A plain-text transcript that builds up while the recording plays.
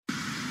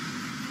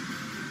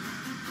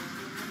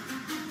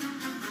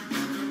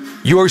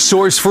Your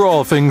source for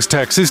all things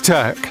Texas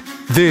Tech.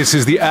 This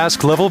is the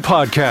Ask Level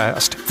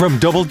Podcast from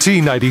Double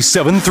T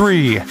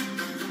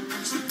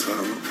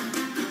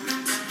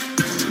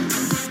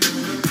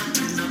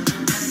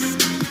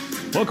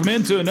 97.3. Welcome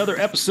into another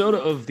episode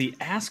of the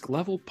Ask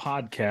Level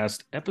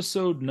Podcast,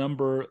 episode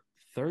number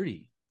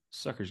 30.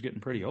 Sucker's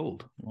getting pretty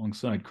old.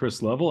 Alongside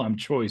Chris Level, I'm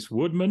Chois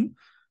Woodman.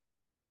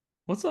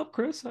 What's up,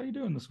 Chris? How you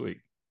doing this week?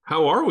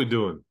 How are we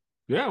doing?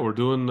 Yeah, we're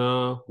doing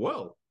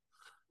well.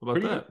 How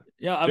about that?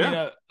 Yeah, I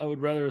mean, I would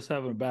rather us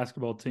having a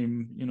basketball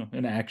team,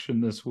 in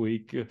action this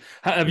week.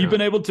 Have you been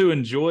able to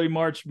enjoy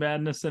March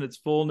Madness in its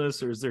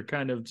fullness, or is there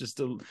kind of just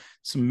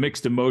some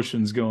mixed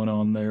emotions going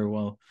on there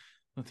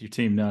with your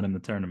team not in the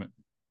tournament?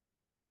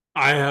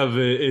 I have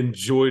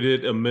enjoyed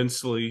it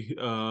immensely.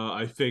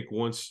 I think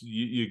once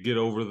you get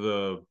over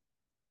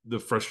the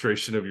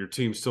frustration of your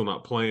team still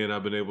not playing,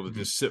 I've been able to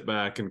just sit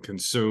back and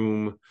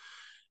consume.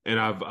 And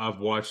I've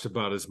watched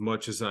about as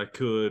much as I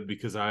could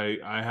because I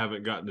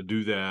haven't gotten to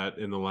do that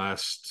in the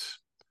last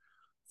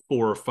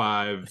 4 or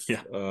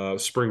 5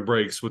 spring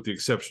breaks, with the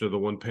exception of the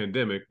one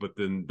pandemic. But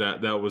then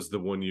that was the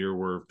one year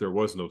where there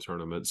was no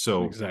tournament.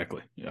 So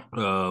exactly, yeah.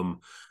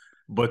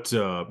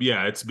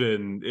 It's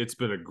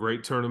been a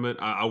great tournament.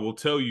 I will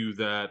tell you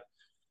that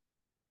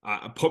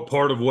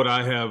part of what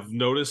I have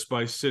noticed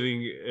by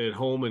sitting at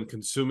home and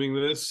consuming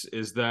this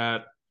is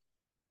that,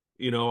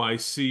 I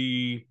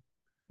see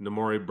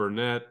Namari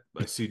Burnett,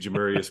 I see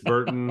Jamarius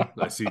Burton,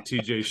 I see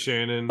TJ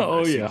Shannon,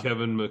 I see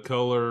Kevin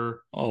McCullough.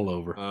 All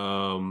over.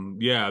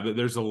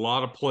 There's a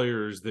lot of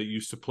players that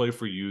used to play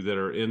for you that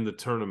are in the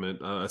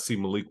tournament. I see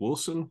Malik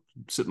Wilson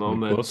sitting on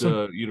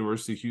that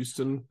University of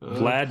Houston.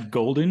 Vlad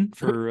Golden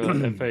for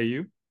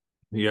FAU.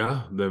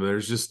 Yeah,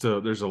 there's just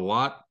there's a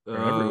lot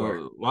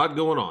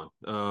going on.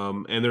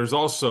 And there's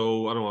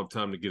also, I don't have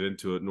time to get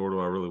into it, nor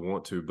do I really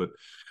want to, but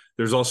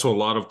there's also a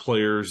lot of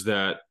players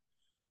that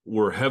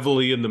were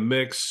heavily in the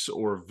mix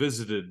or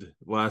visited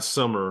last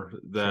summer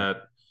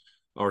that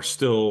are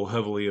still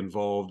heavily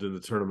involved in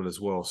the tournament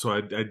as well. So I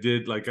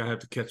did, I have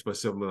to catch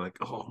myself and be like,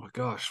 oh my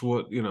gosh,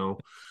 what,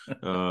 it's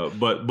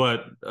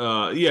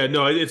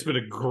been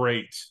a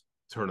great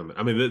tournament.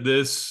 I mean,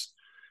 this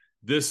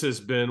has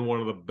been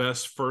one of the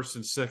best first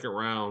and second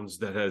rounds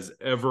that has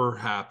ever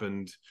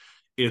happened.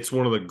 It's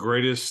one of the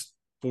greatest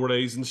 4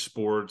 days in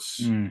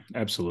sports.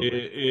 Absolutely.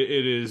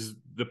 It is.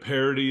 The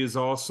parity is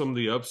awesome.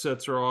 The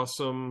upsets are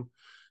awesome.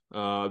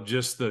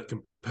 Just the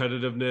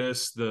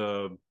competitiveness,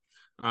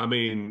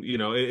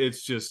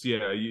 it's just,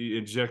 you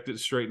inject it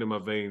straight into my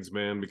veins,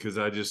 man, because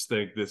I just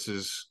think this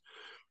is,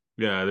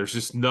 there's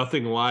just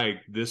nothing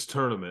like this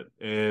tournament.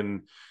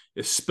 And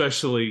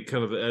especially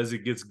kind of as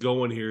it gets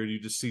going here and you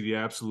just see the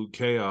absolute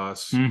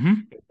chaos. Mm-hmm.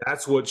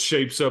 That's what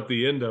shapes up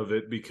the end of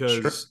it,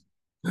 because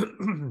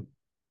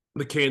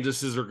the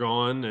Kansases are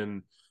gone,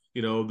 and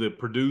the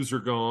Purdue's are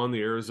gone,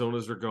 the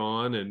Arizonas are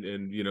gone,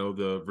 and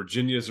the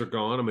Virginias are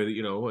gone. I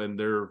mean,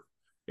 and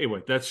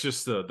anyway, that's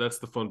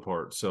the fun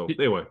part. So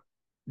anyway.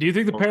 Do you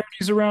think the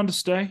parity's around to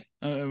stay?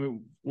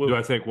 Do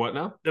I think what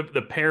now?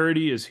 The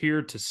parity is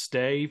here to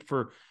stay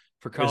for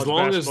college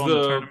basketball in the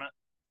tournament?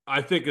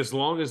 I think as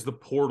long as the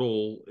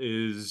portal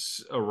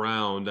is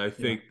around, I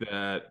think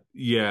that,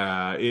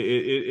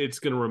 it's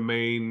going to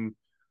remain,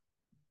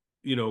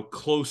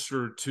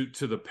 closer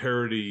to the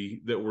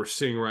parity that we're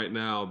seeing right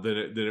now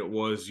than it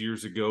was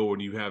years ago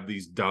when you have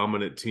these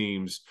dominant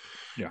teams.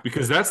 Yeah.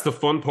 Because that's the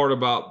fun part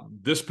about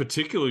this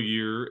particular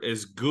year.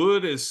 As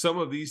good as some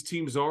of these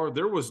teams are,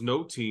 there was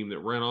no team that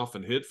ran off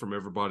and hit from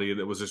everybody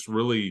that was just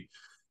really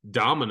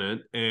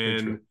dominant.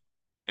 And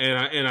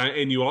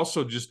you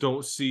also just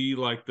don't see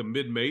like the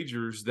mid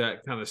majors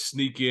that kind of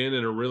sneak in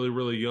and are really,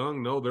 really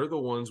young. No, they're the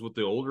ones with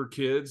the older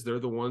kids. They're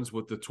the ones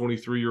with the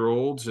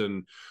 23-year-olds,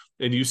 and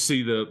you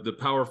see the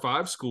Power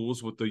 5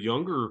 schools with the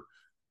younger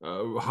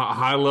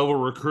high level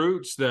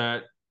recruits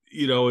that,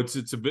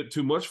 it's a bit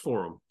too much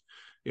for them.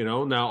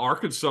 Now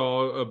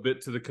Arkansas, a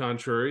bit to the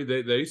contrary,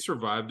 they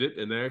survived it,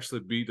 and they actually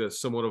beat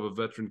somewhat of a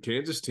veteran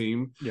Kansas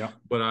team. Yeah.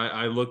 But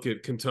I look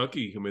at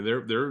Kentucky. I mean,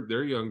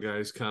 their young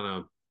guys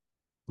kind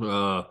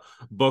of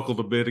buckled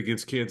a bit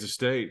against Kansas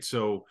State.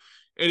 So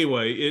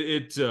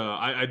anyway,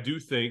 I do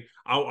think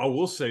I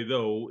will say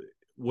though,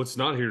 what's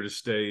not here to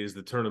stay is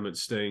the tournament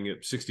staying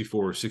at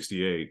 64 or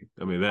 68.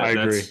 I mean, I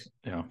agree.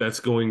 That's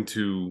going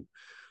to.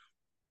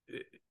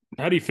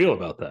 How do you feel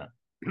about that?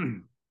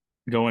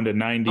 Going to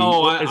 90.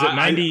 Is it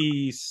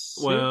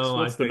 96? Well,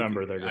 what's the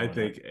number they're going I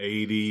think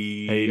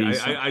 80.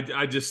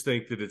 I just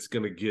think that it's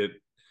going to get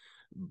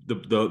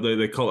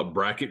they call it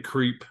bracket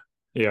creep.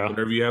 Yeah.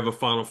 Whenever you have a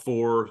Final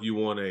Four, you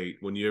want 8.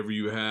 Whenever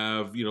you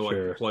have, like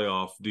the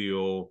playoff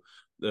deal,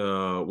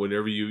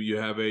 whenever you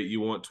have 8, you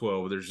want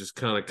 12. There's just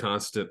kind of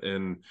constant.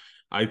 And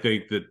I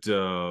think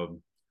that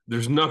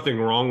there's nothing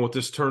wrong with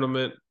this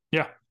tournament.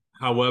 Yeah.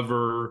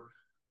 However,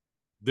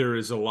 there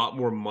is a lot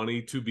more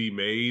money to be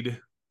made.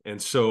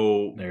 And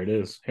so there it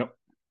is. Yep.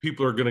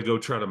 People are going to go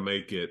try to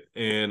make it.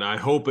 And I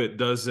hope it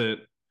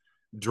doesn't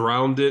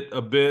drown it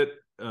a bit.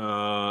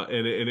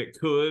 And it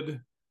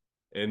could.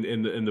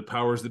 and the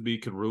powers that be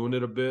could ruin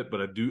it a bit.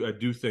 But I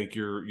do think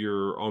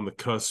you're on the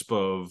cusp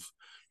of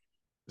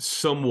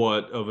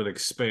somewhat of an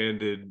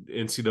expanded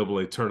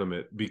NCAA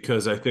tournament,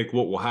 because I think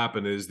what will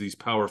happen is these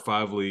Power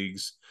 5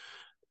 leagues,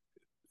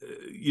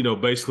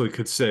 basically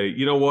could say,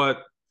 you know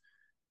what,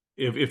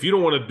 if you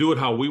don't want to do it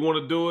how we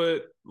want to do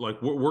it,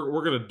 like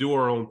we're going to do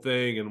our own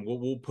thing, and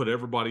we'll put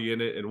everybody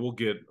in it, and we'll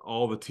get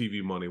all the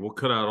TV money. We'll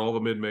cut out all the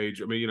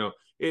mid-major. I mean,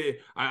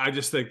 I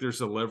just think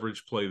there's a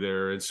leverage play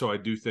there, and so I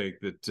do think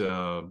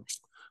that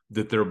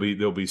that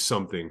there'll be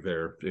something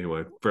there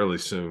anyway fairly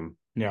soon.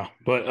 Yeah,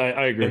 but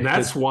I agree, and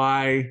that's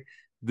why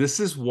this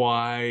is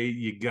why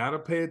you got to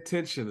pay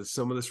attention to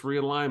some of this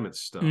realignment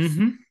stuff.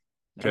 Mm-hmm.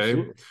 Okay,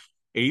 Absolutely.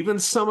 Even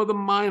some of the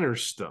minor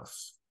stuff,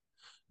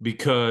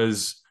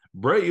 because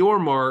Brett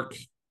Yormark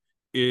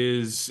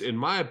is, in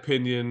my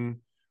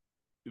opinion,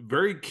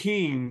 very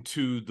keen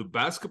to the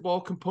basketball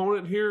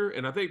component here.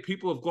 And I think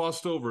people have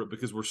glossed over it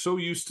because we're so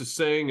used to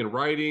saying and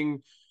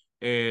writing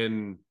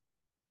and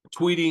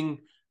tweeting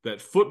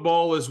that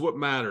football is what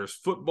matters.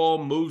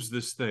 Football moves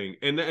this thing.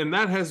 And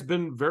that has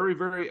been very,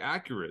 very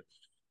accurate.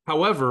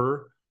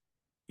 However,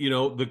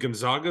 the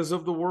Gonzagas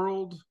of the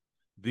world,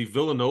 the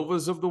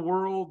Villanovas of the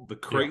world, the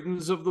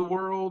Creightons of the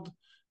world,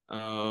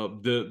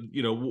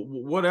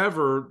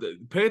 whatever,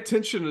 pay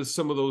attention to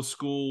some of those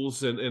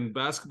schools and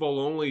basketball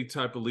only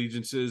type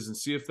allegiances, and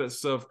see if that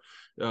stuff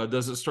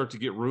doesn't start to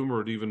get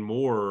rumored even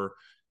more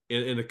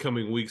in the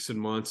coming weeks and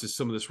months as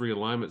some of this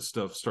realignment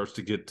stuff starts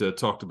to get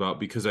talked about,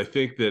 because I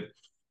think that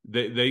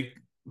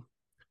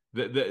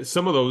that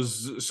some of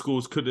those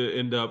schools could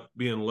end up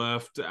being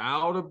left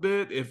out a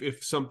bit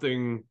if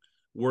something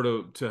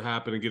were to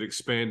happen and get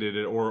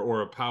expanded,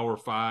 or a Power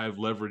 5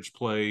 leverage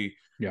play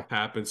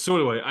happens. So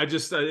anyway,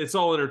 it's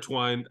all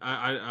intertwined.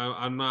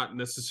 I'm not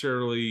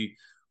necessarily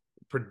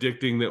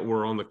predicting that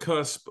we're on the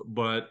cusp,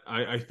 but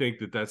I think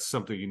that that's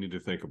something you need to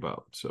think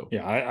about. So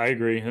yeah, I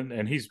agree,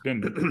 and he's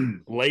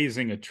been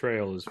blazing a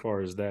trail as far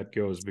as that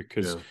goes,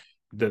 because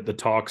the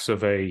talks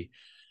of a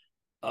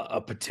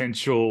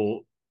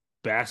potential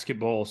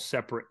basketball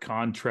separate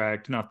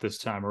contract, not this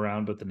time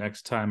around, but the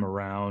next time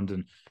around,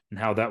 and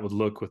how that would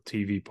look with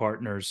TV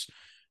partners.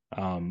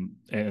 And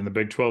the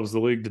Big 12 is the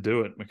league to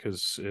do it,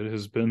 because it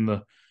has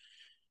been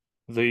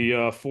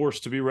the force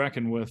to be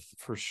reckoned with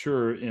for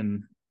sure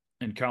in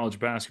college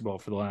basketball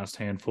for the last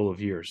handful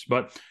of years.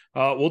 But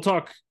we'll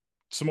talk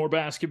some more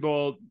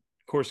basketball, of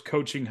course,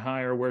 coaching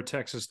hire, where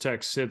Texas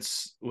Tech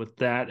sits with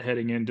that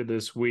heading into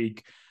this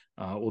week.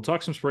 We'll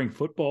talk some spring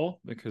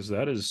football, because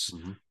that is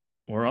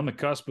we're on the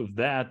cusp of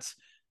that,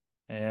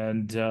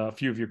 and a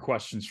few of your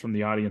questions from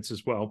the audience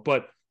as well.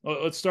 But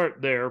let's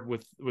start there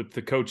with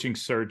the coaching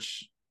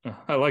search.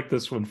 I like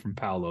this one from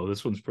Paolo.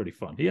 This one's pretty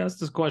fun. He asked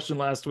this question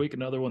last week,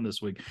 another one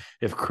this week.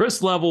 If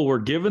Chris Level were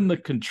given the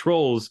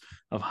controls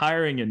of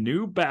hiring a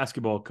new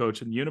basketball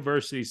coach, and the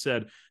university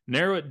said,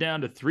 narrow it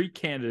down to 3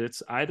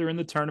 candidates, either in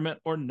the tournament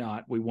or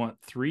not, we want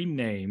 3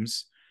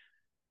 names,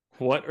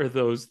 what are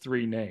those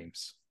 3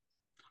 names?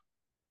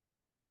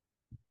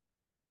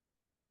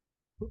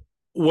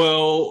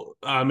 Well,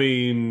 I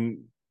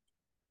mean,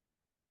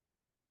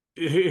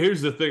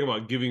 here's the thing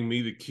about giving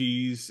me the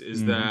keys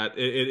is that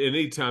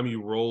any time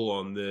you roll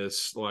on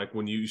this, like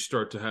when you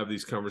start to have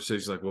these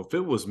conversations, like, well, if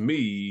it was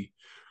me,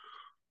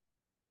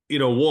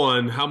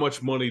 one, how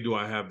much money do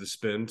I have to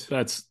spend?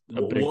 That's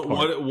a big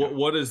part.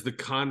 What is the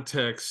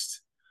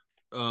context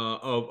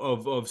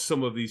of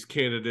some of these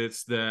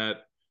candidates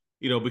that,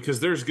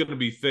 because there's going to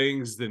be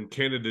things then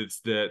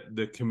candidates that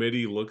the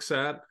committee looks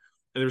at,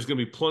 and there's going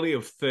to be plenty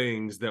of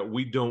things that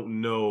we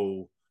don't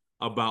know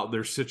about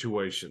their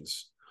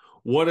situations.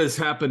 What has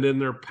happened in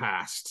their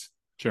past?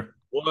 Sure.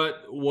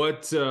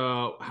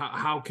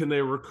 How can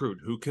they recruit?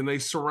 Who can they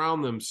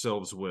surround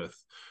themselves with?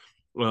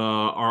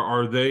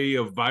 Are they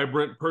a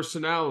vibrant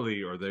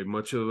personality? Are they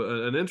much of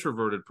an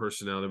introverted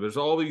personality? There's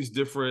all these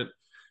different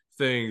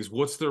things.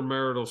 What's their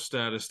marital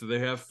status? Do they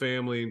have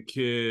family and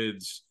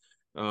kids?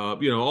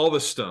 All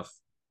this stuff.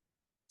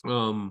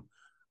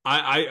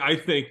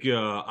 I think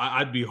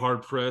I'd be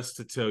hard pressed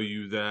to tell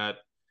you that.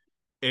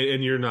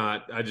 And you're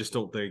not. I just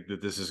don't think that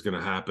this is going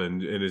to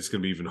happen, and it's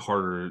going to be even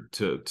harder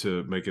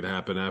to make it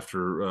happen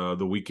after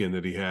the weekend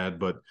that he had.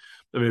 But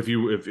I mean,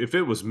 if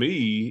it was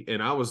me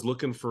and I was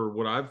looking for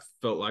what I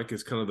felt like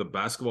is kind of the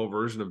basketball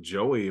version of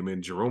Joey, I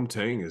mean, Jerome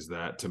Tang is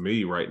that to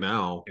me right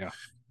now. Yeah.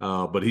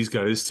 But he's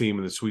got his team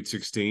in the Sweet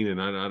 16,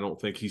 and I don't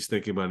think he's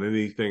thinking about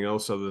anything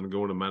else other than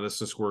going to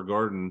Madison Square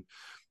Garden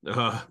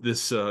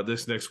this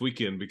next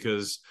weekend,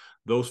 because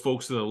those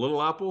folks in the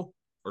Little Apple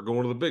are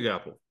going to the Big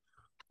Apple.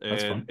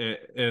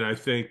 And I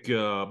think,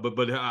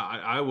 but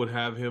I would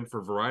have him for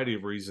a variety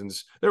of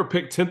reasons. They were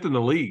picked 10th in the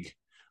league,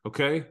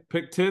 okay?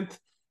 Picked 10th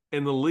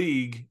in the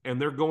league,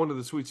 and they're going to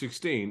the Sweet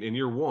 16 in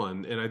year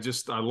 1. And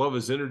I love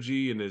his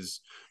energy and his,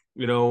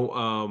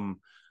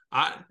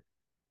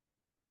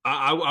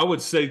 I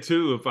would say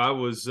too, if I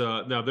was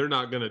now they're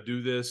not going to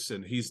do this,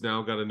 and he's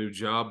now got a new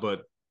job,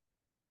 but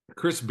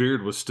Chris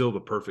Beard was still the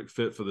perfect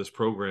fit for this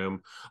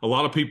program. A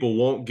lot of people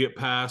won't get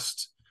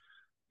past,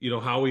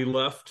 how he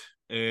left.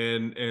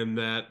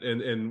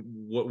 and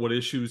what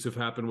issues have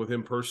happened with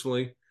him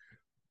personally,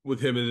 with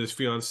him and his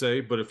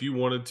fiance. But if you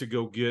wanted to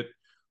go get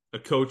a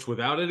coach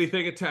without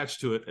anything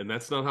attached to it, and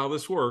that's not how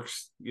this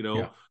works,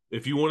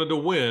 if you wanted to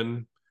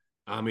win,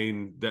 I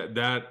mean,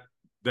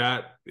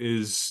 that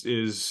is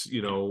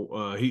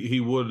he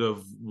would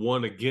have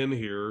won again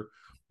here,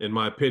 in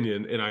my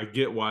opinion. And I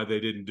get why they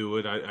didn't do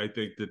it. I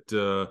think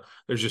that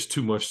there's just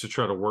too much to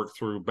try to work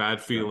through,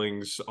 bad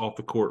feelings off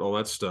the court, all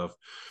that stuff.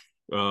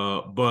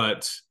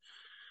 But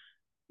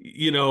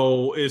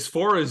as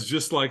far as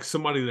just like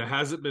somebody that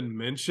hasn't been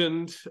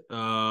mentioned,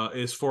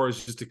 as far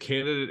as just a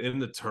candidate in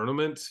the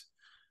tournament,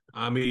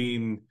 I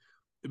mean,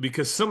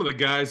 because some of the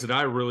guys that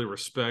I really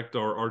respect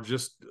are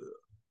just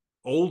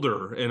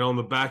older and on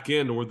the back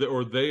end, or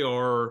they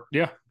are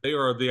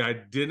the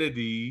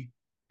identity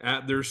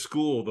at their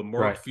school. The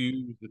Mark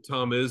Few, the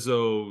Tom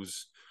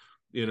Izzos,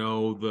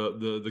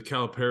 the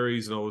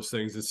Calipari's and all those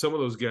things. And some of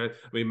those guys,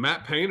 I mean,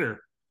 Matt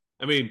Painter.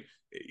 I mean,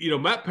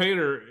 Matt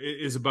Painter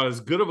is about as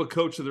good of a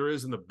coach as there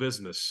is in the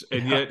business,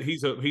 and yet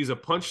he's a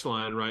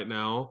punchline right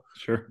now,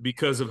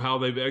 because of how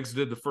they've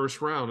exited the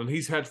first round, and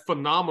he's had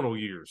phenomenal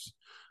years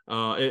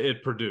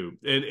at Purdue.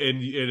 And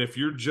if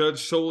you're judged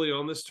solely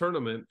on this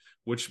tournament,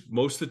 which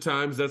most of the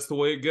times that's the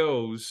way it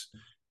goes,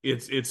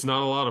 it's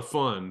not a lot of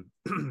fun.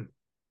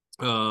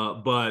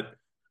 But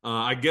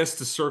I guess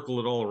to circle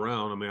it all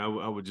around, I mean,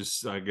 I would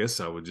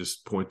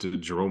just point to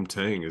Jerome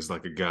Tang as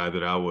like a guy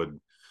that I would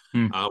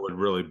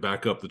really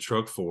back up the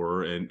truck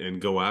for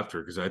and go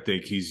after, because I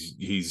think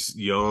he's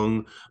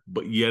young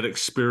but yet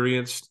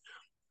experienced,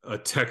 a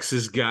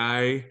Texas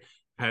guy,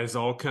 has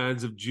all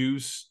kinds of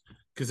juice.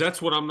 Because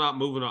that's what I'm not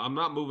moving on. I'm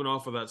not moving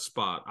off of that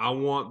spot. I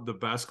want the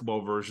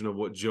basketball version of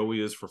what Joey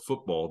is for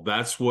football.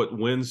 That's what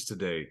wins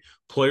today.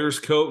 Players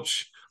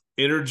coach,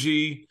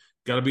 energy,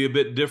 got to be a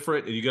bit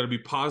different, and you got to be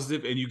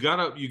positive, and you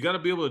got to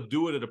be able to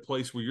do it at a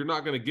place where you're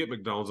not going to get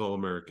McDonald's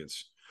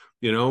All-Americans.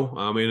 I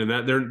mean, and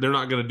that they're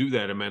not going to do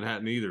that in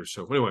Manhattan either.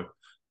 So anyway,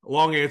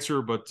 long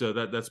answer, but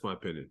that's my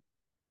opinion.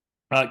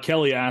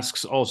 Kelly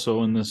asks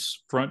also in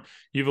this front,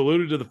 you've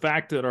alluded to the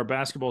fact that our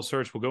basketball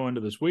search will go into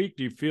this week.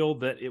 Do you feel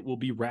that it will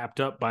be wrapped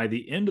up by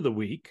the end of the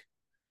week?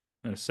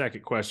 And a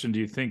second question,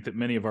 do you think that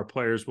many of our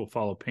players will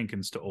follow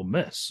Pinkins to Ole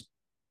Miss?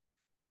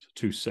 So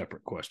two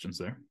separate questions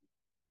there.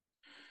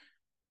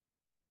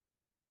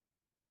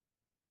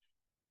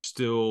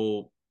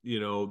 Still,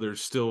 there's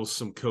still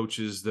some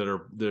coaches that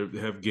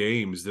have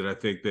games that I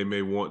think they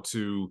may want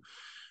to,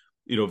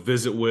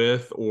 visit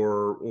with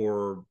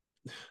or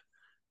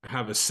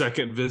have a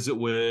second visit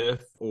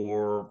with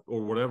or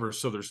whatever.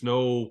 So there's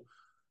no,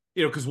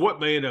 because what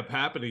may end up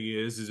happening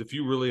is if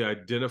you really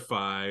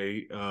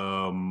identify,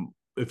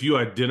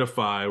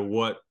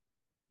 what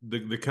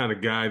the kind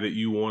of guy that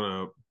you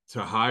want to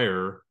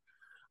hire,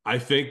 I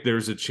think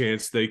there's a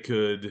chance they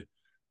could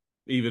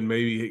even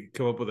maybe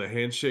come up with a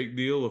handshake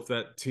deal if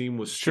that team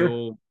was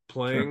still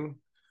playing,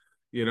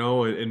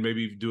 and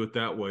maybe do it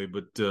that way.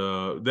 But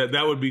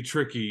that would be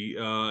tricky,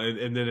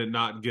 and then it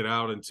not get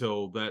out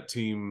until that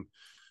team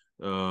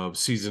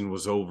season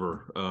was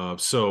over.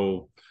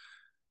 So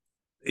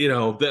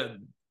that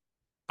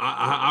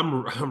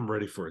I'm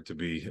ready for it to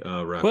be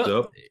wrapped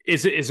up.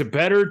 Is it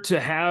better to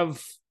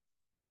have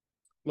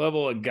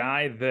a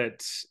guy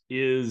that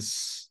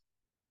is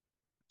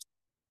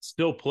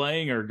still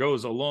playing or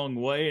goes a long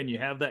way and you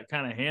have that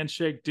kind of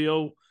handshake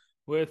deal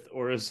with,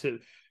 or is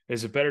it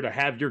better to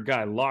have your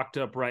guy locked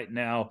up right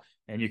now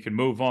and you can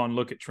move on,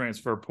 look at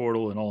transfer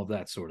portal and all of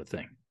that sort of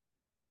thing?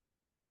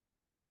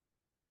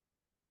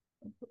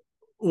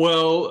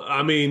 Well,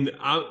 I mean,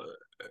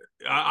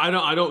 I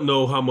don't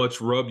know how much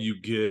rub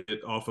you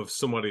get off of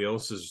somebody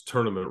else's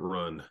tournament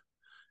run.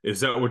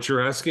 Is that what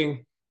you're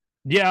asking?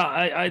 Yeah,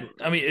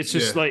 I mean, it's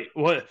just like,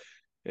 what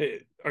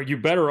are you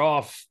better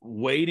off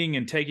waiting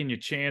and taking your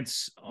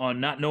chance on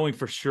not knowing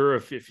for sure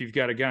if you've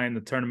got a guy in the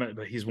tournament,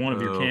 but he's one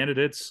of your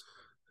candidates?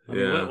 I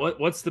mean,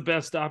 what's the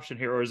best option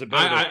here, or is it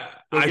better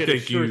to get a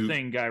sure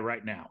thing guy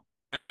right now?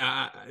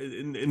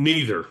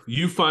 Neither.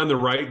 You find the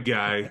right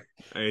guy,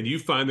 and you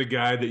find the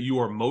guy that you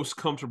are most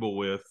comfortable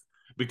with,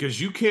 because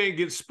you can't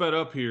get sped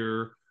up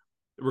here,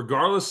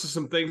 regardless of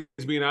some things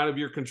being out of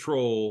your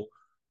control.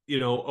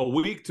 A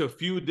week to a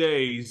few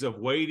days of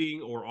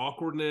waiting or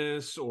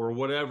awkwardness or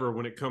whatever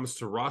when it comes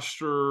to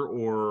roster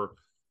or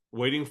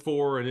waiting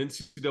for an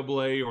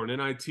NCAA or an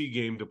NIT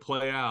game to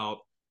play out.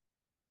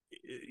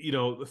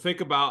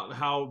 Think about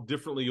how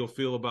differently you'll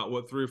feel about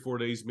what 3 or 4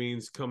 days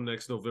means come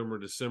next November,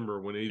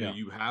 December, when either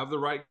you have the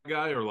right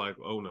guy or like,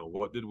 oh no,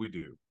 what did we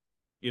do?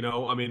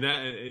 I mean,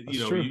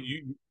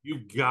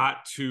 you've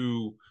got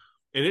to,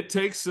 and it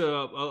takes a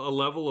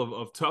level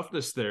of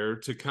toughness there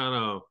to kind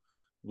of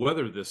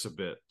weather this a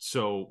bit.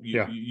 So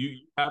you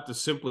have to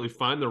simply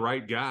find the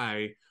right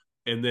guy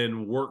and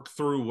then work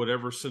through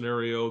whatever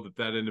scenario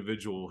that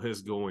individual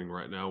has going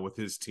right now with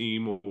his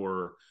team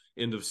or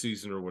end of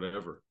season or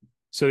whatever.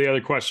 So the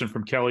other question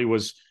from Kelly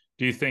was,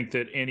 do you think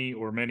that any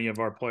or many of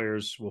our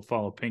players will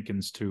follow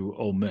Pinkins to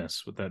Ole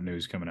Miss with that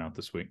news coming out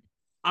this week?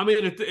 I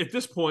mean, at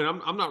this point,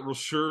 I'm not real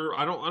sure.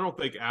 I don't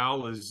think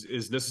Al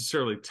is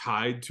necessarily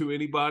tied to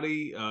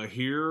anybody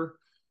here,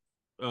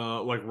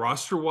 like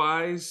roster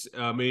wise.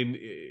 I mean,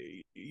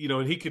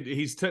 and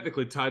he's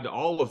technically tied to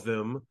all of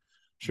them,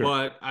 Sure.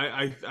 but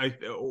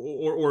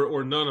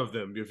or none of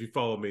them. If you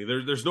follow me,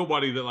 there's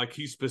nobody that like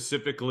he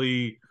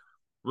specifically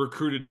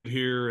recruited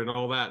here and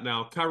all that.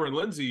 Now, Kyron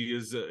Lindsey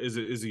is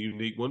a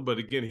unique one, but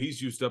again,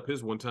 he's used up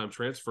his one-time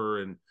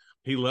transfer and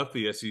he left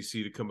the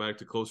SEC to come back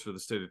to closer to the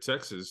state of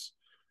Texas.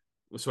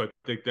 So I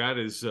think that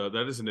is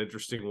an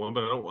interesting one,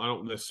 but I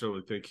don't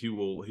necessarily think he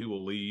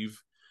will leave.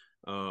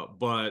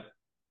 But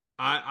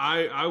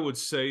I would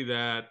say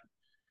that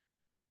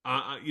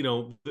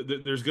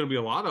there's going to be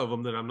a lot of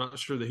them that I'm not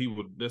sure that he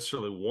would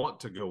necessarily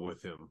want to go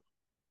with him.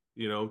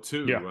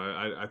 Too.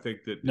 Yeah. I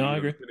think that I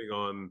agree. depending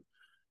on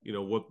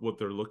what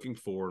they're looking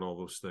for and all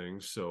those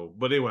things. So,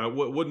 but anyway, I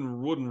wouldn't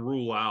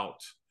rule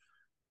out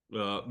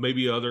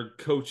maybe other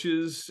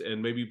coaches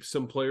and maybe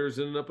some players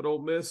ending up at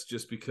Ole Miss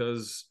just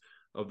because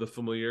of the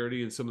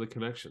familiarity and some of the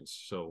connections.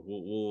 So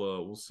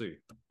we'll see.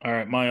 All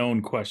right, my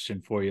own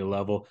question for you,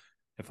 Level.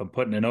 If I'm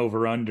putting an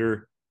over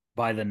under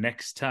by the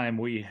next time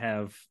we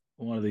have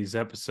one of these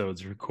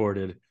episodes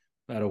recorded,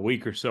 about a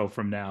week or so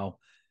from now,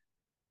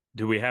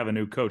 do we have a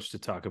new coach to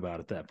talk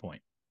about at that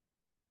point?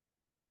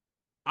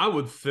 I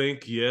would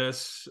think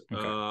yes.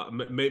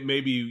 Okay.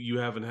 Maybe you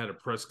haven't had a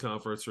press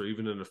conference or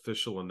even an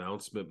official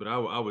announcement, but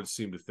I would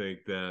seem to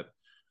think that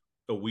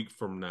a week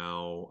from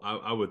now,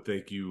 I would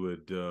think you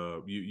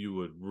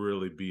would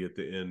really be at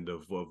the end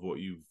of what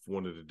you've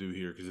wanted to do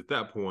here, because at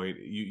that point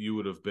you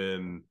would have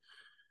been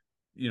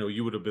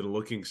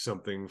looking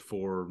something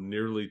for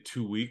nearly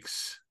 2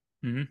 weeks,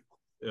 mm-hmm.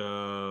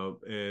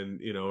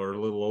 And or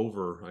a little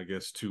over, I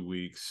guess, 2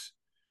 weeks.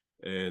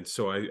 And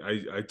so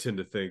I tend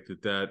to think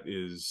that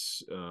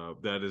is a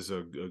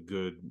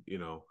good,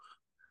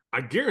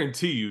 I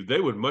guarantee you they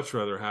would much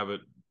rather have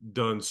it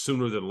done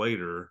sooner than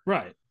later.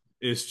 Right.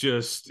 It's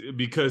just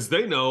because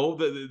they know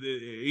that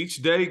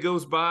each day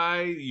goes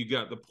by, you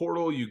got the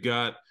portal,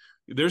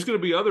 there's going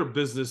to be other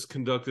business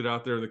conducted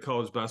out there in the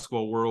college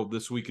basketball world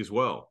this week as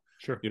well.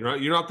 Sure.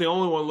 You're not the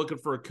only one looking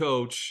for a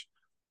coach.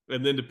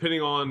 And then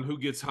depending on who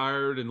gets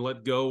hired and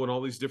let go and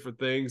all these different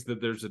things, that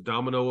there's a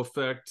domino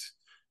effect.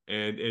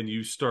 And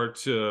you start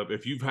to,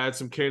 if you've had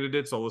some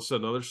candidates, all of a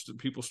sudden other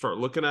people start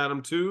looking at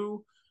them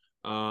too.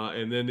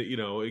 And then,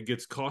 it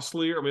gets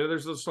costlier. I mean,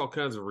 there's all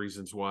kinds of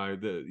reasons why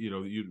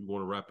you'd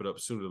want to wrap it up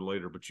sooner than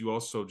later, but you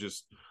also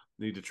just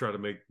need to try to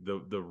make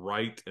the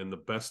right and the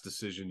best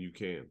decision you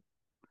can.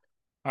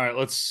 All right,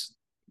 let's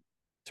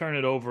turn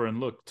it over and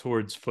look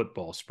towards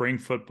football. Spring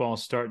football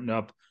starting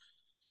up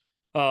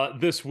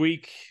this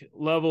week.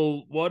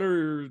 Level,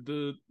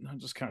 I'll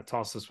just kind of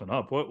toss this one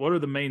up. What are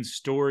the main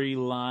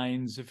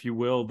storylines, if you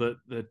will,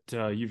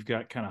 that you've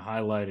got kind of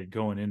highlighted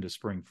going into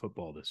spring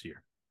football this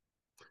year?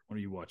 What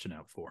are you watching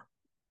out for?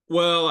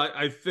 Well,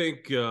 I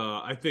think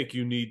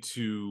you need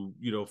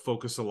to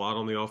focus a lot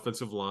on the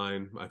offensive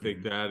line. I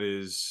think that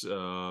is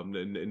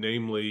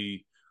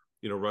namely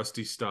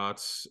Rusty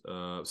Stats,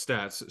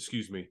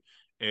 excuse me,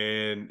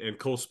 and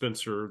Cole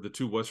Spencer, the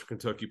two Western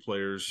Kentucky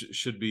players,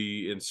 should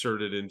be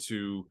inserted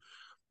into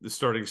the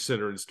starting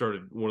center and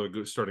started one of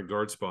the starting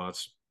guard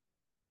spots.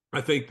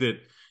 I think that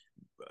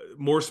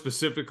more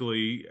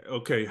specifically,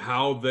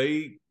 how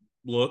they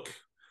look.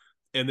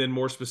 And then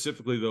more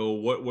specifically, though,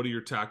 what do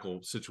your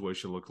tackle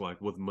situation look like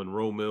with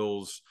Monroe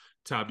Mills,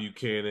 Ty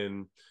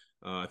Buchanan?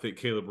 I think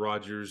Caleb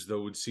Rogers,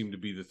 though, would seem to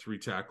be the three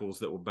tackles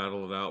that will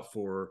battle it out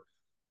for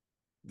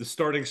the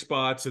starting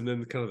spots and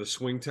then kind of the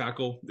swing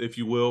tackle, if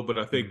you will. But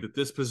I think that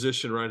this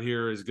position right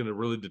here is going to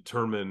really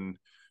determine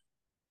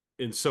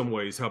in some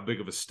ways how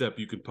big of a step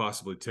you could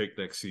possibly take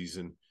next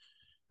season.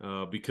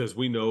 Because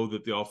we know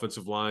that the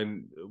offensive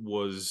line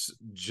was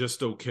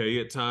just okay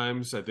at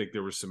times. I think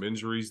there were some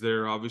injuries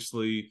there,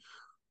 obviously.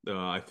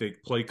 I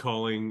think play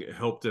calling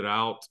helped it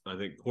out. I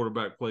think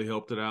quarterback play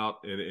helped it out.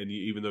 And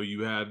even though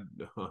you had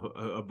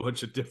a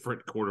bunch of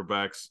different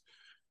quarterbacks,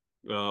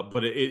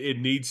 but it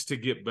needs to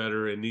get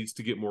better. It needs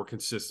to get more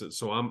consistent.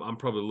 So I'm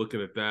probably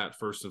looking at that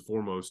first and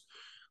foremost.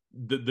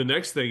 The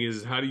next thing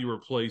is, how do you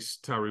replace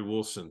Tyree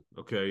Wilson?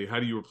 Okay.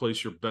 How do you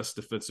replace your best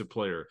defensive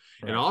player?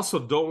 Right. And I also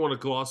don't want to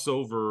gloss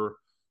over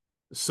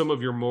some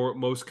of your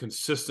most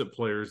consistent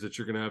players that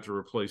you're going to have to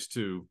replace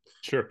too.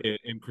 Sure.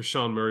 And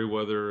Krishan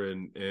Merriweather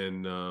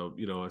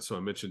and so I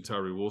mentioned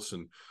Tyree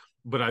Wilson,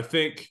 but I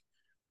think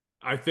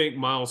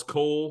Miles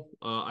Cole,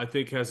 I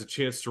think has a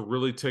chance to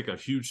really take a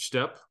huge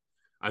step.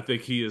 I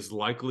think he is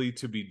likely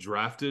to be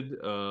drafted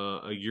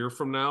a year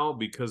from now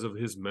because of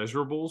his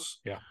measurables.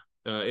 Yeah.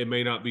 It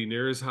may not be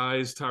near as high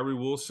as Tyree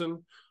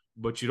Wilson,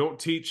 but you don't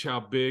teach how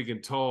big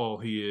and tall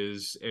he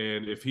is.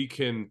 And if he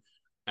can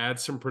add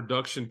some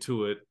production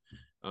to it,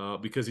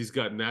 because he's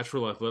got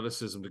natural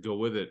athleticism to go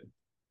with it.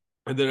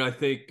 And then I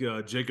think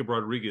Jacob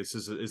Rodriguez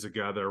is a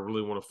guy that I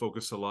really want to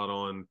focus a lot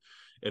on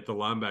at the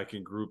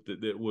linebacking group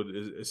that would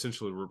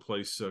essentially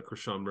replace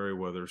Krishan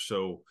Merriweather.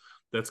 So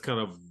that's kind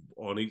of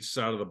on each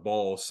side of the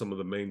ball some of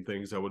the main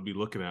things I would be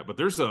looking at. But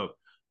there's a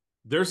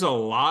There's a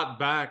lot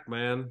back,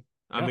 man.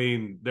 Yeah, I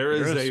mean, there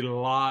is a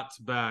lot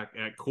back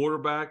at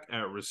quarterback,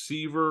 at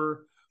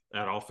receiver,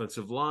 at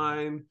offensive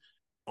line,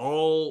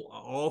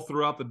 all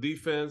throughout the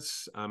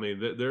defense. I mean,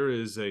 there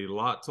is a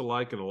lot to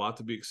like and a lot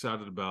to be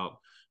excited about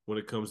when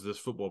it comes to this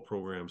football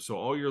program. So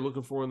all you're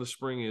looking for in the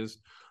spring is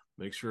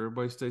make sure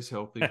everybody stays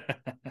healthy,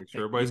 make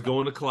sure everybody's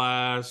going to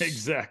class.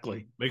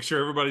 Exactly. Make sure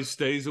everybody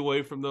stays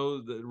away from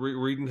those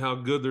reading how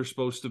good they're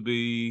supposed to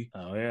be.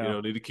 Oh, yeah. You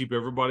know, need to keep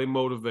everybody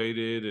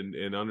motivated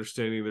and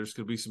understanding there's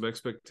going to be some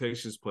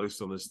expectations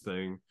placed on this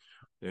thing.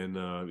 And,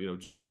 you know,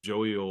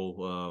 Joey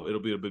it'll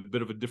be a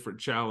bit of a different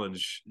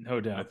challenge.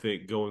 No doubt. I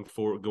think going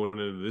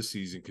into this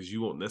season, because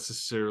you won't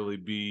necessarily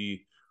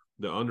be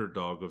the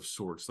underdog of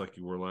sorts like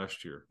you were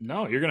last year.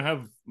 No, you're going to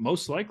have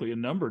most likely a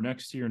number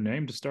next to your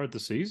name to start the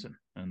season.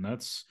 And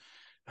that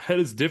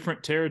is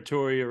different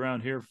territory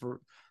around here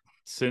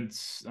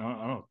since, I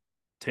don't know,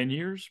 10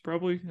 years,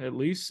 probably at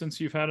least,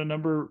 since you've had a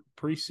number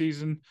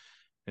preseason,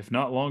 if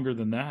not longer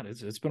than that.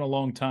 It's been a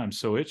long time.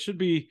 So it should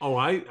be. Oh,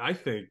 I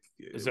think.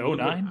 Is it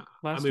 09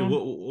 last one?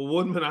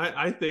 Woodman,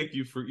 I think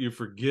you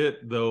forget,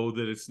 though,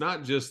 that it's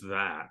not just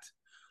that.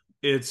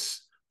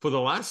 It's for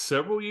the last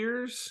several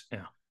years.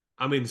 Yeah.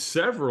 I mean,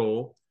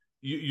 several.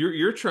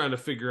 You're trying to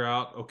figure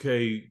out,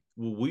 okay,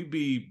 will we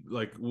be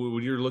like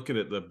when you're looking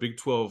at the Big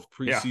 12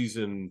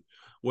 preseason,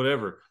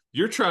 whatever?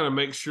 You're trying to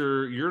make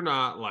sure you're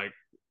not like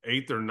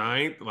 8th or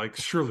 9th. Like,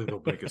 surely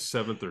they'll make a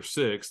 7th or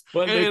 6th.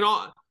 But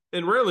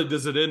and rarely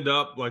does it end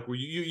up like where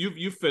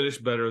you finish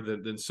better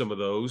than some of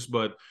those.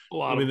 But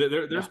I mean,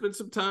 there's been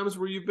some times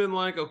where you've been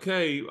like,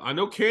 okay, I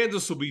know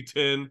Kansas will be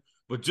 10.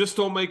 But just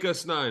don't make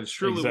us 9.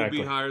 Surely we'll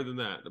be higher than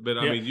that. But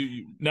I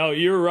mean, no,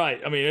 you're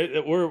right. I mean,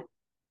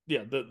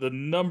 the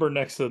number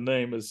next to the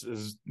name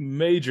is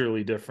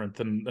majorly different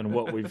than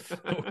what we've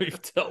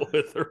dealt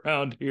with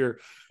around here.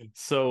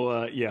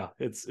 So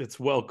it's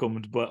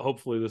welcomed, but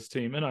hopefully this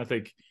team, and I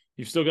think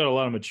you've still got a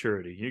lot of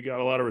maturity. You got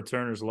a lot of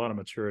returners, a lot of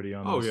maturity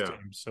on this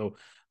team. So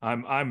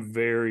I'm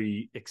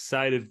very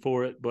excited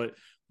for it. But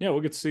yeah,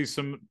 we'll get to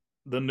see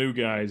the new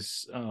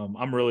guys.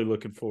 I'm really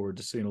looking forward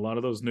to seeing a lot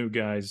of those new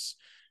guys.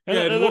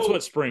 And that's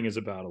what spring is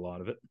about, a lot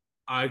of it.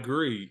 I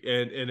agree.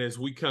 And as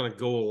we kind of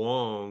go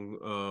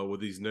along with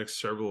these next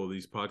several of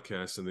these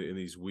podcasts in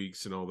these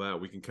weeks and all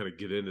that, we can kind of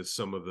get into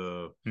some of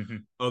the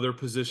other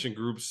position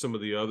groups, some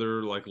of the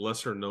other like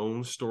lesser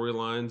known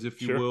storylines,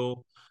 if you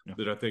will,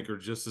 that I think are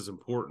just as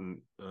important.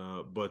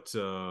 I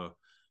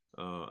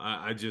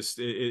just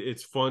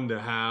it's fun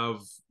to have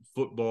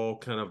football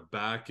kind of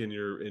back in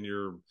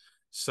your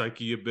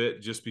psyche a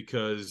bit, just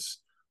because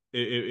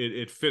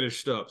it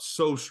finished up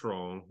so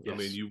strong. Yes. I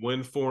mean, you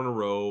win 4 in a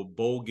row,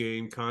 bowl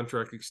game,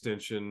 contract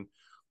extension,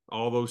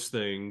 all those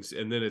things.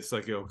 And then it's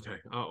like, okay,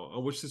 I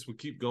wish this would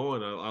keep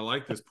going. I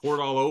like this. Pour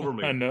it all over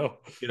me. I know.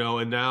 You know,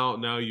 and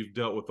now you've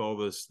dealt with all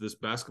this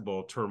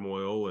basketball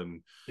turmoil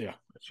and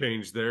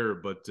change there,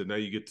 but now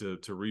you get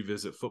to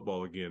revisit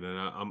football again. And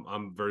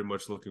I'm very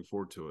much looking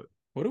forward to it.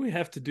 What do we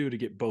have to do to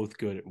get both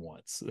good at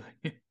once?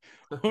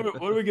 what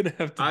are we going to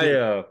have to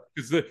do?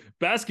 Because the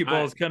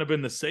basketball has kind of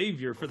been the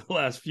savior for the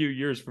last few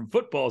years from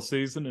football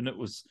season, and it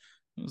was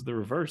the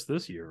reverse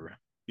this year.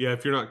 Yeah,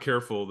 if you're not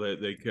careful,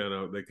 they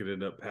could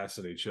end up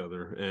passing each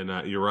other.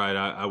 And you're right.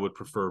 I would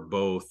prefer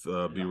both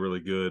be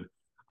really good.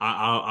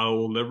 I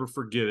will never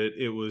forget it.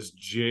 It was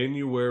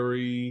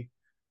January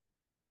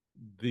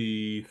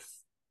the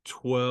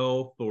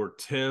 12th or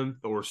 10th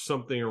or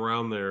something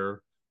around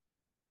there,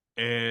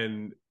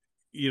 and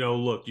you know,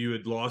 look, you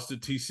had lost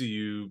at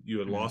TCU, you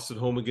had lost at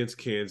home against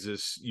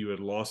Kansas, you had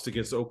lost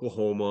against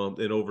Oklahoma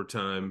in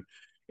overtime,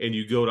 and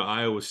you go to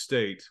Iowa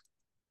State,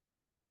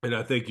 and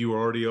I think you were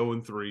already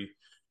 0-3.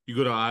 You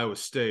go to Iowa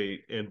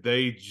State, and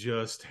they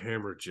just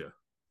hammered you.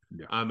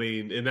 Yeah. I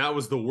mean, and that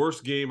was the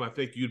worst game I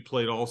think you'd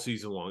played all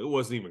season long. It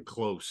wasn't even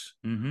close.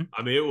 Mm-hmm.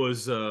 I mean, it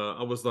was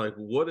I was like,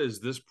 what is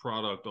this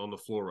product on the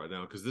floor right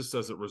now? Because this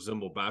doesn't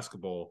resemble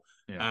basketball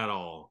at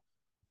all.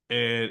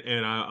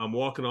 And I'm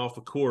walking off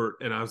the court,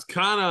 and I was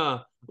kind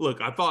of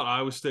I thought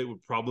Iowa State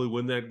would probably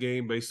win that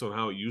game based on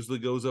how it usually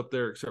goes up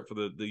there, except for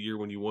the year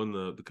when you won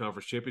the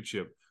conference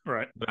championship.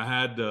 Right. But I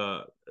had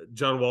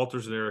John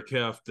Walters and Eric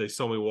Heft. They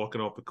saw me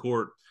walking off the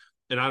court,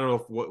 and I don't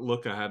know what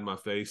look I had in my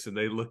face, and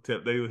they looked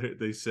at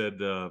they said,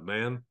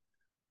 "Man,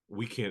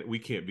 we can't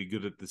be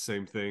good at the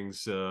same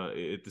things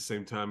at the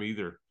same time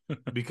either."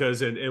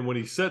 Because and when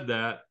he said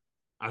that,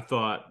 I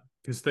thought.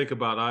 Because think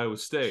about Iowa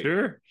State.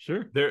 Sure.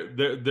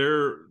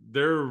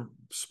 Their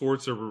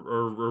sports are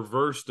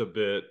reversed a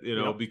bit, you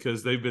know,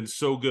 because they've been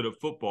so good at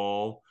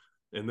football,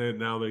 and then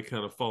now they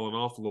kind of fallen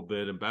off a little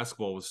bit. And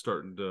basketball was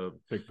starting to,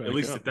 at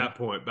least at that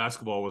point,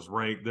 basketball was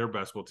ranked. Their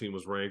basketball team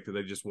was ranked, and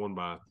they just won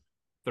by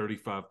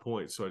 35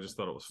 points. So I just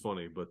thought it was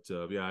funny. But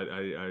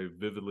I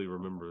vividly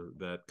remember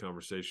that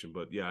conversation.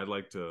 But yeah, I'd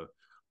like to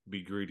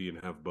be greedy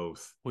and have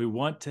both. We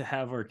want to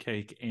have our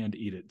cake and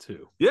eat it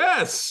too.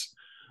 Yes.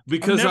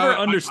 Because I never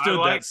understood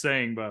that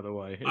saying, by the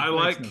way. I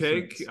like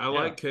cake. I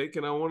like cake,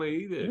 and I want to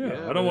eat it.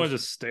 Yeah, I don't want to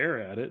just stare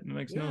at it. It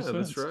makes no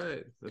sense.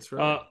 That's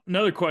right.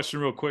 Another question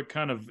real quick,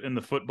 kind of in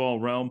the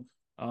football realm.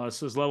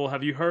 Says Level,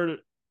 have you heard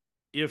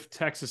if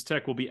Texas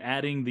Tech will be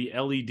adding the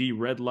LED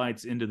red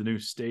lights into the new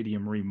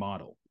stadium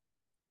remodel?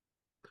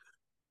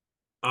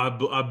 I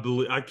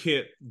believe I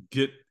can't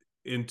get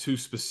into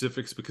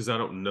specifics because I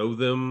don't know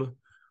them.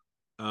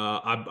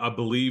 I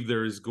believe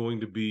there is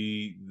going to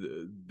be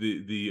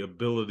the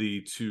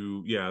ability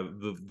to,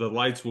 the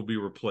lights will be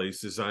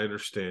replaced as I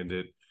understand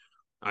it.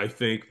 I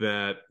think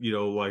that,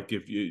 like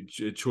if you,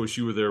 Choice,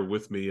 you were there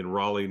with me in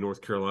Raleigh,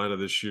 North Carolina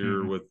this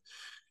year with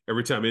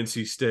every time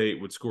NC State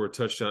would score a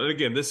touchdown. And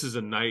again, this is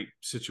a night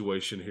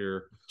situation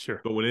here.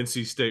 Sure. But when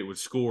NC State would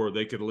score,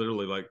 they could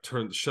literally like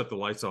shut the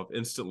lights off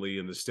instantly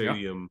in the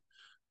stadium.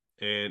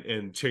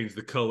 And change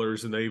the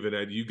colors. And they even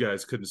had, you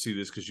guys couldn't see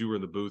this because you were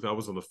in the booth. I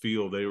was on the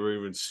field. They were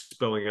even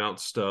spelling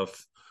out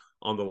stuff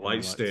on the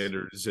light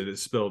standards, and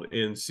it's spelled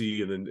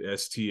NC and then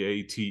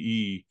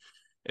STATE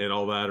and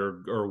all that,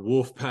 or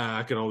Wolf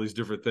Pack and all these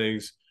different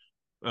things.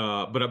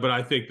 But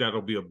I think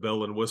that'll be a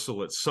bell and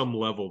whistle at some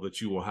level that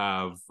you will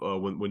have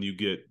when you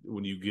get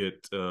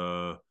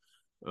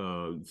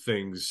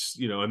things,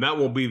 and that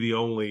won't be the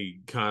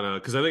only kind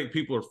of, because I think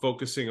people are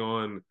focusing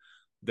on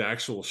the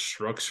actual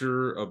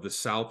structure of the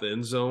south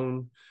end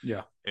zone,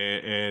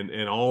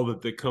 and all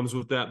that comes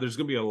with that. There's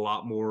going to be a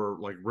lot more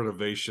like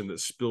renovation that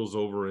spills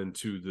over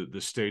into the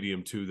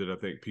stadium too, that I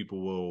think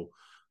people will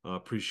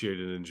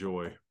appreciate and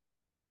enjoy.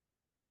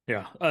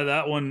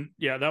 That one,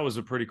 that was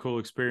a pretty cool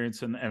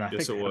experience, and I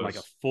think they had like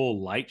a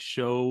full light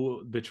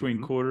show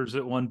between quarters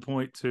at one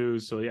point too.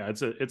 So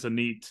it's a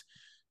neat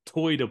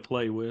toy to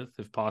play with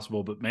if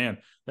possible. But man,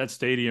 that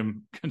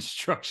stadium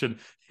construction,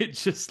 it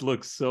just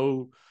looks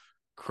so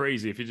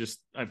crazy.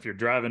 If you're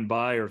driving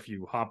by, or if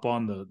you hop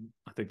on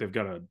I think they've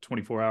got a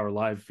 24-hour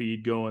live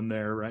feed going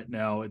there right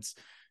now.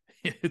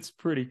 It's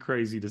pretty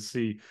crazy to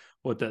see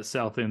what that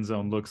south end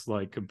zone looks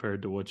like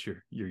compared to what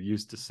you're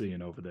used to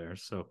seeing over there.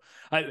 So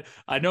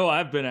I know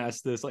I've been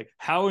asked this, like,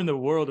 how in the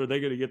world are they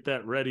going to get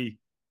that ready,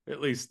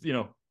 at least,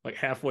 like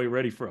halfway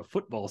ready for a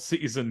football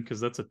season? Because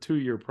that's a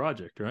 2-year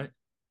project, right?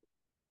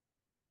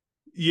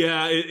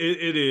 Yeah,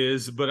 it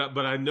is. But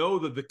I know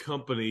that the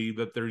company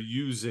that they're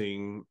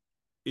using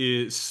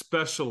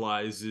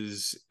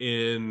specializes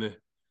in,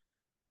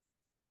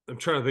 I'm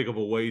trying to think of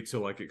a way to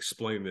like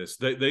explain this.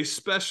 They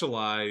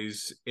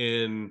specialize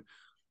in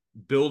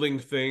building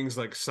things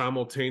like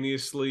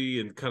simultaneously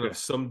and kind of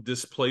some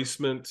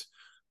displacement,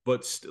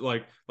 but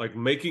like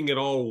making it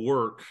all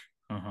work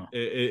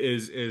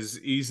is as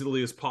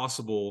easily as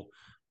possible.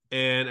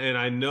 And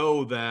I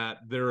know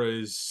that there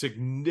is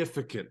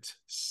significant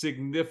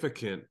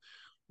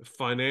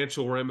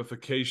financial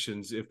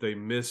ramifications if they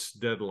miss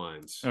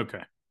deadlines.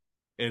 Okay.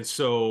 And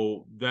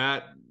so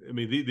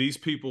these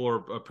people are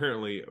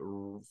apparently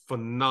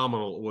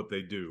phenomenal at what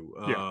they do.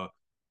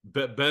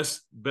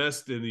 Best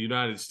in the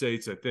United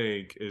States, I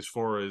think, as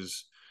far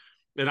as,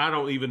 and I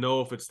don't even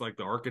know if it's like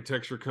the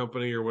architecture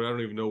company or what. I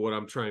don't even know what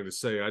I'm trying to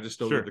say. I just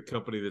know that the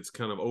company that's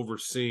kind of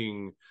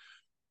overseeing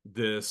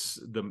this,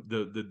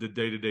 the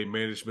day-to-day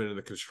management and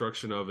the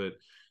construction of it,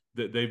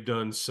 that they've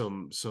done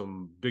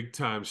some big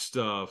time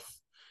stuff.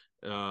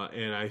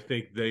 And I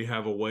think they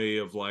have a way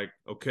of like,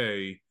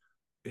 okay,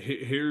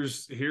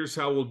 here's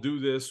how we'll do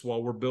this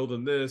while we're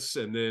building this,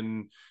 and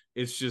then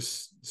it's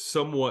just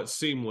somewhat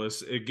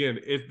seamless. Again,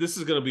 if this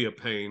is going to be a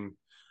pain,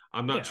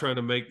 I'm not trying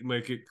to make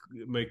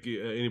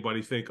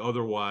anybody think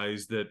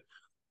otherwise, that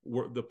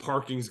the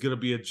parking's going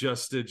to be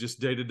adjusted, just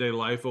day-to-day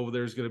life over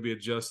there is going to be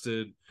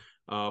adjusted,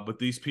 but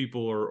these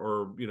people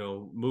are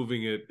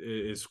moving it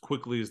as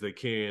quickly as they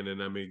can.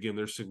 And I mean, again,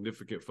 there's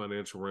significant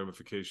financial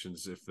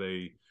ramifications if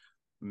they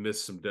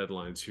miss some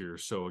deadlines here.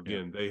 So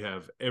again, they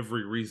have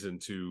every reason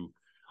to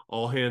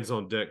all hands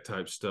on deck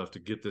type stuff to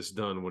get this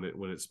done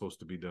when it's supposed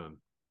to be done.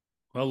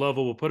 Well,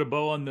 Level, we'll put a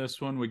bow on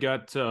this one. We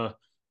got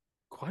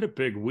quite a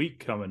big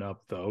week coming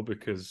up, though,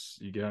 because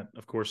you got,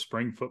 of course,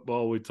 spring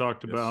football we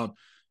talked about.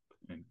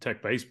 And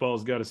Tech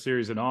baseball's got a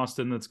series in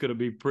Austin that's going to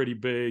be pretty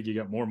big. You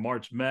got more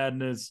March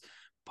Madness,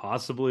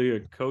 possibly a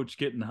coach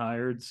getting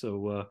hired.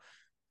 So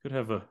could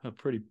have a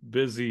pretty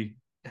busy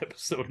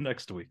episode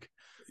next week.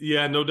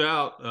 Yeah, no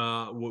doubt.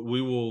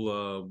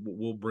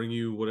 We'll bring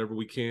you whatever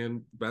we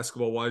can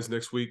basketball wise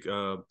next week.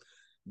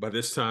 By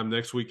this time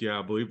next week,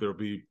 I believe there'll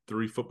be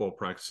 3 football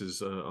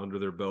practices under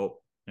their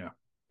belt. Yeah,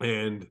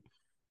 and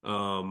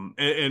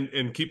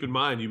keep in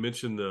mind, you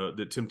mentioned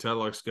the Tim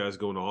Tadlock's guys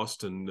going to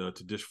Austin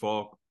to dish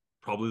Falk,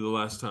 probably the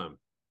last time.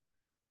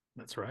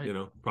 That's right.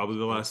 Probably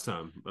the last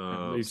time.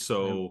 Least,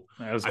 so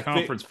as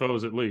conference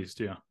foes, at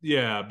least,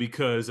 yeah,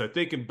 because I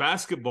think in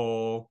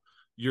basketball,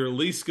 you're at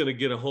least going to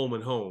get a home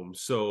and home.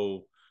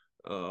 So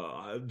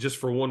just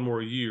for one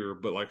more year,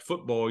 but like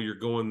football, you're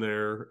going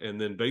there,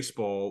 and then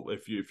baseball,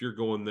 if you're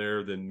going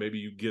there, then maybe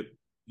you get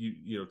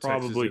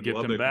probably Texas get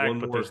Lubbock them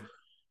back,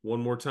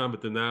 one more time,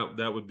 but then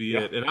that would be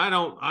it. And I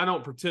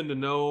don't pretend to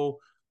know.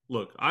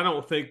 Look, I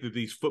don't think that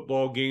these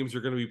football games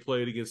are going to be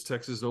played against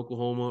Texas and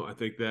Oklahoma. I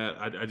think that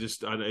I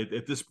just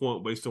at this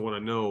point, based on what I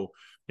know,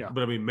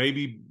 but I mean,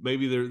 maybe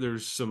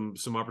there's some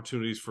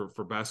opportunities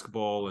for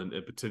basketball and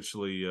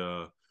potentially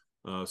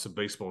some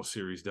baseball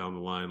series down the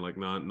line, like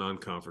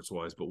non-conference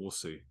wise, but we'll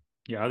see.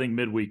 Yeah, I think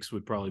midweeks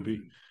would probably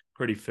be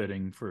pretty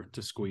fitting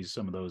to squeeze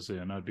some of those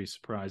in. I'd be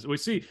surprised. We've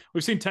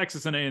seen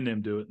Texas and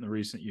A&M do it in the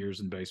recent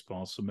years in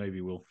baseball, so maybe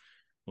we'll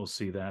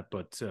see that.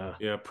 But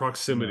yeah,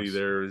 proximity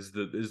there is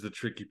the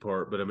tricky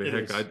part. But I mean,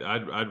 heck,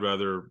 I'd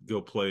rather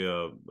go play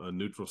a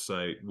neutral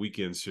site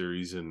weekend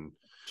series in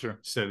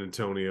San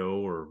Antonio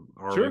or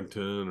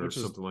Arlington or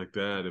something like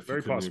that if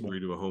you couldn't agree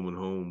to a home and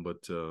home.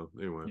 But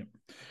anyway. Yep.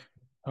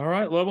 All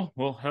right, Lovell.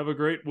 Well, have a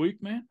great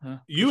week, man.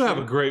 You have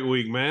a great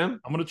week, man.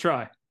 I'm going to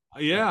try.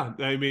 Yeah.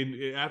 I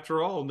mean,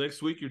 after all,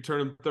 next week you're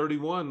turning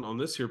 31 on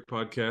this here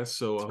podcast.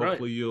 So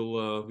hopefully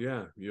you'll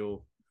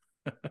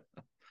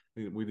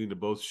we need to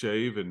both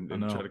shave and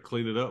try to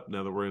clean it up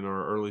now that we're in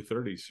our early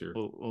 30s here.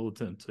 We'll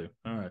attempt to.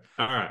 All right.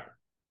 All right.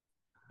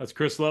 That's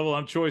Chris Lovell.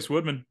 I'm Chois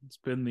Woodman. It's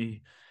been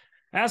the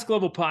Ask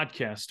Lovell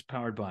podcast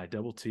powered by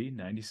Double T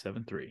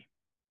 97.3.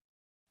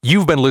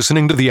 You've been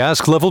listening to the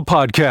Ask Lovell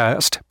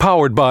podcast,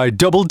 powered by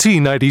Double T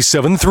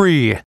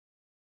 97.3.